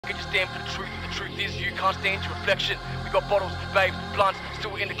can you stand for the truth? The truth is you can't stand your reflection. We got bottles, babe, blunts,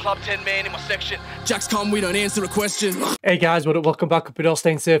 still in the club, 10 man in my section. Jacks come, we don't answer a question. Hey guys, what up? Welcome back. Hope you're all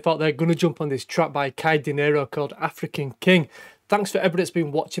staying safe out there. Gonna jump on this track by Kao Denero called African King. Thanks for everybody that's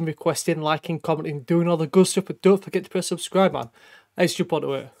been watching, requesting, liking, commenting, doing all the good stuff, but don't forget to press subscribe, man. Let's jump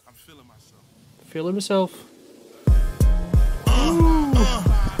onto it. I'm feeling myself. Feeling myself.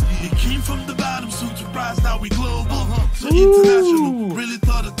 You came from the bottom, soon to rise, now we global. So international, really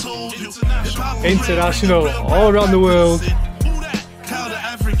thought I told you. International, all around the world. Kao the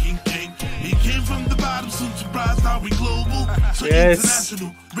African King. He came from the bottom, soon to rise, now we global. So yes.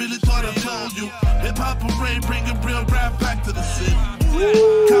 International, really thought I told you. Hip hop parade, bringing real rap back to the city.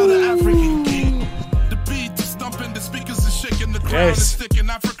 Kao the African King. The beat is thumping, the speakers are shaking, the crowd is sticking.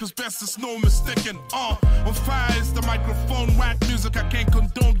 Africa's best is no mistaken. On fire is the microphone, whack music I can't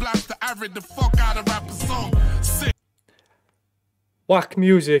condone. Blast the average, the fuck out of rapper song. Sick. Whack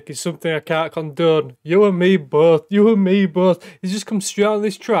music is something I can't condone. You and me both. You and me both. He's just come straight on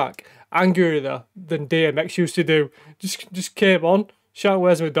this track, angrier than DMX used to do. Just came on, shout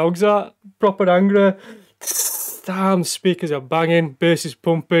where's my dogs at? Proper angry. Damn, speakers are banging, bass is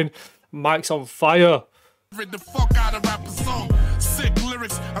pumping, mic's on fire. The fuck out of rapper song. Sick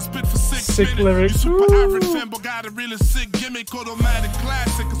lyrics, I spit for sick minutes. Lyrics. You super average fembo got a really sick gimmick, automatic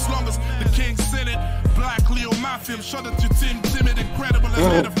classic. As long as the king said it, Black Leo Mafia, shut up your team, timid, incredible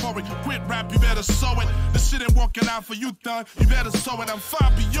and metaphoric. Quit rap, you better sow it. The shit ain't working out for you, done. You better sow it. I'm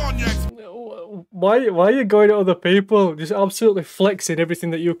far beyond your Why are you going to other people? Just absolutely flexing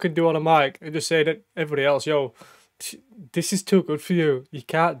everything that you can do on a mic and just saying to everybody else, yo, this is too good for you. You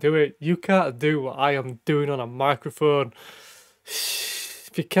can't do it. You can't do what I am doing on a microphone.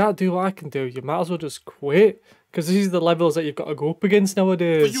 If you can't do what I can do, you might as well just quit. Because these are the levels that you've got to go up against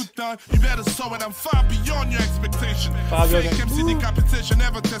nowadays. You better sow it. I'm far beyond your expectation. Fake MC competition,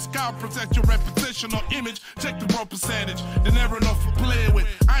 never test Kao, protect your reputation or image. Check the raw percentage. They're never enough to play with.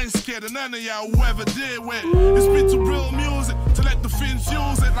 I ain't scared of none of y'all whoever did with. It's been to real music to let the fins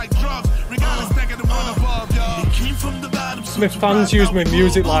use it like drugs. Regardless, negative one above y'all. Came from the bottom. My fans use my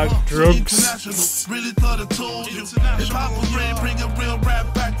music like drugs. Really thought I told you. Hip hop parade, bring a real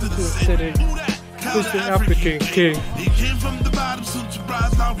rap back to the city. Who's the African King? He came from the bottom, soon to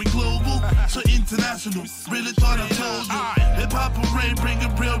rise, now we global. So international, really thought I told you. Hip hop parade,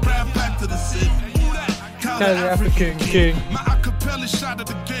 bringing real rap back to the city. Kao the African King. My acapella shot at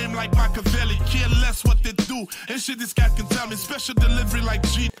the game like Machiavelli. Care less what they do. And shit this guy can tell me. Special delivery like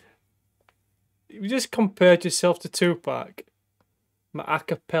G. You just compared yourself to Tupac. My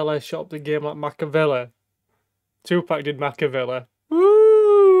acapella shot up the game like Machiavelli. Tupac did Machiavelli.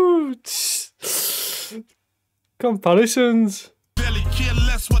 Woo! Comparisons. Barely care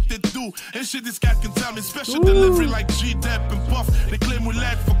less what they do. And shit this guy can tell me. Special delivery like G, Depp and Buff. They claim we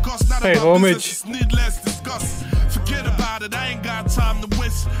lack for cost. Not hey, about homage. Business, need less discuss. Forget about it, I ain't got time to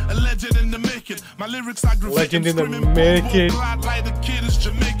waste. A legend in the making. My lyrics are legend in the making. Like the kid is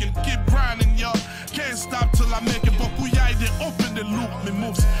Jamaican. Keep grinding, y'all. Can't stop till I make it. But we they open the loop, me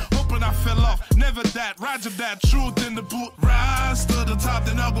moves. Hoping I fell off. Never that. Roger that. Truth in the boot. Rise to the top,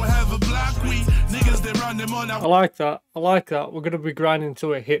 then I'll go have a black weed. Niggas, they run them on. I like that. I like that. We're going to be grinding until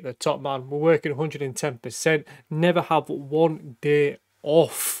we hit the top, man. We're working 110%. Never have one day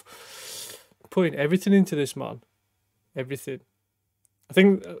off. Putting everything into this, man. Everything. I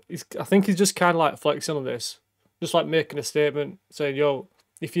think he's just kind of like flexing on this. Just like making a statement saying, yo,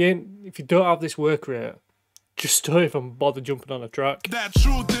 if you don't have this work rate, just don't even bother jumping on a track. That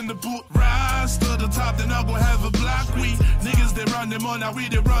truth in the boot. Rise to the top, then I'll go have a black weed. Niggas, they run them on, now we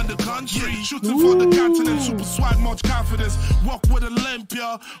they run the country. Shooting for the continent, super swag, much confidence. Walk with a limp,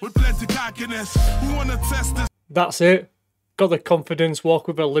 y'all, with plenty cockiness. Who wanna test this? That's it. Got the confidence, walk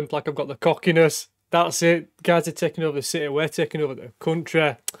with a limp like I've got the cockiness. That's it. Guys are taking over the city, we're taking over the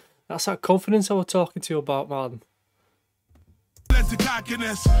country. That's that confidence I was talking to you about, man. Plenty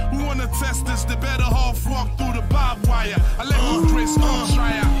cockiness. Who wanna test this? They better half walk through the barbed wire. I let you Chris on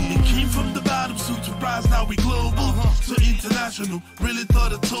try out. He came from the bottom, soon to rise, now we global. So international, really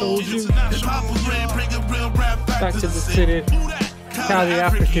thought I told you. Hip hop parade, bring a real rap back to the city. Kao the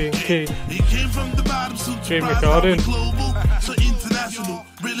African King. He came from the bottom, soon to rise, now we global. So international,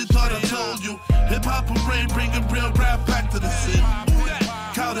 really thought I told you. Hip hop parade, bring a real rap back to the city.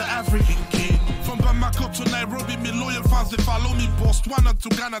 Kao the African King. From Bamako to Nairobi, me loyal fans, they follow me. Botswana to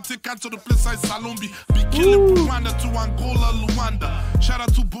Ghana, take out to the place I Salombi. Be killing Rwanda to Angola, Luanda. Shout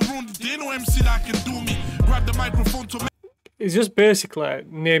out to Burundi, they know MC that can do me. Grab the microphone to He's just basically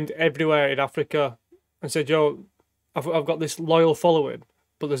named everywhere in Africa and said, yo, I've got this loyal following,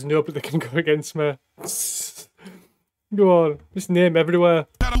 but there's nobody that can go against me. Go on, just name everywhere.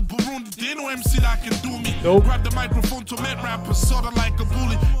 Shout out MC that can do me. Nope. Grab the microphone to make rappers sorta like a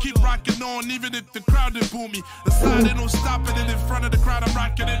bully. Keep rocking on even if the crowd they boo me. The style they don't stop it, and in front of the crowd I'm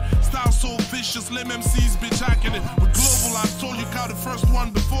rocking it. Style so vicious, lim MCs bitch hacking it. With global, I told you, Kao the first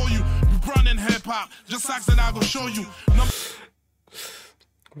one before you. We running hip hop, just ask and I go show you.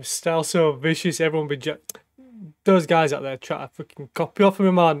 My style so vicious, everyone be those guys out there try to fucking copy off of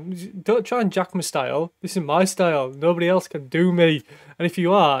me, man. Don't try and jack my style. This is my style. Nobody else can do me. And if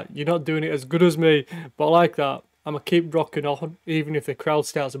you are, you're not doing it as good as me. But I like that. I'ma keep rocking on, even if the crowd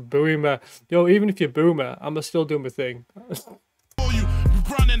starts booing me. Yo, even if you boo me, I'ma still do my thing.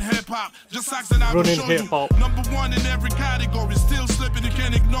 Running hip hop, just ask and I will show you. Number one in every category, still slipping, you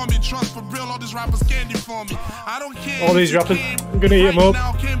can't ignore me. Trust for real, all these rappers candy for me. I don't care. All these rappers, I'm gonna eat them up.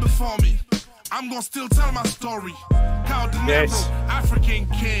 Now came before me. I'm gonna still tell my story. Kao Denero, yes. African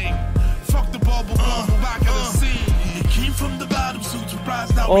king. Fuck the bubble, back at the scene. He came from the bottom, so to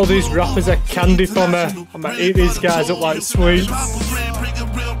rise now. All these rappers are candy for me. I'm gonna eat these guys up like sweets. Bring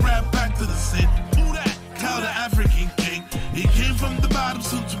a real rap back to the scene. Who that? Kao the African king. He came from the bottom,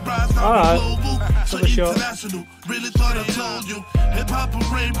 so to rise now. Global, so international. Really thought I told you. Hip hop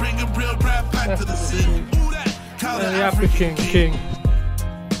parade, bring a real rap back to the scene. Who that? Kao the African king.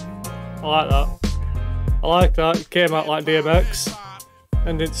 I like that. I like that. It came out like DMX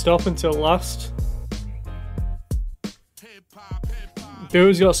and didn't stop until last.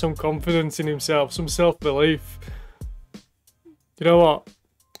 Dude's got some confidence in himself, some self-belief. You know what?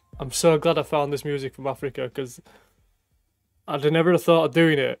 I'm so glad I found this music from Africa, because I'd never have thought of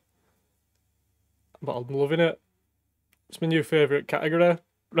doing it. But I'm loving it. It's my new favourite category.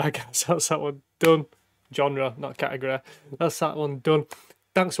 Right guys, that's that one done. Genre, not category. That's that one done.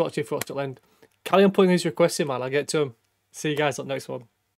 Thanks for watching, if you watched till the end. Carry on putting these requests in, man. I'll get to them. See you guys on the next one.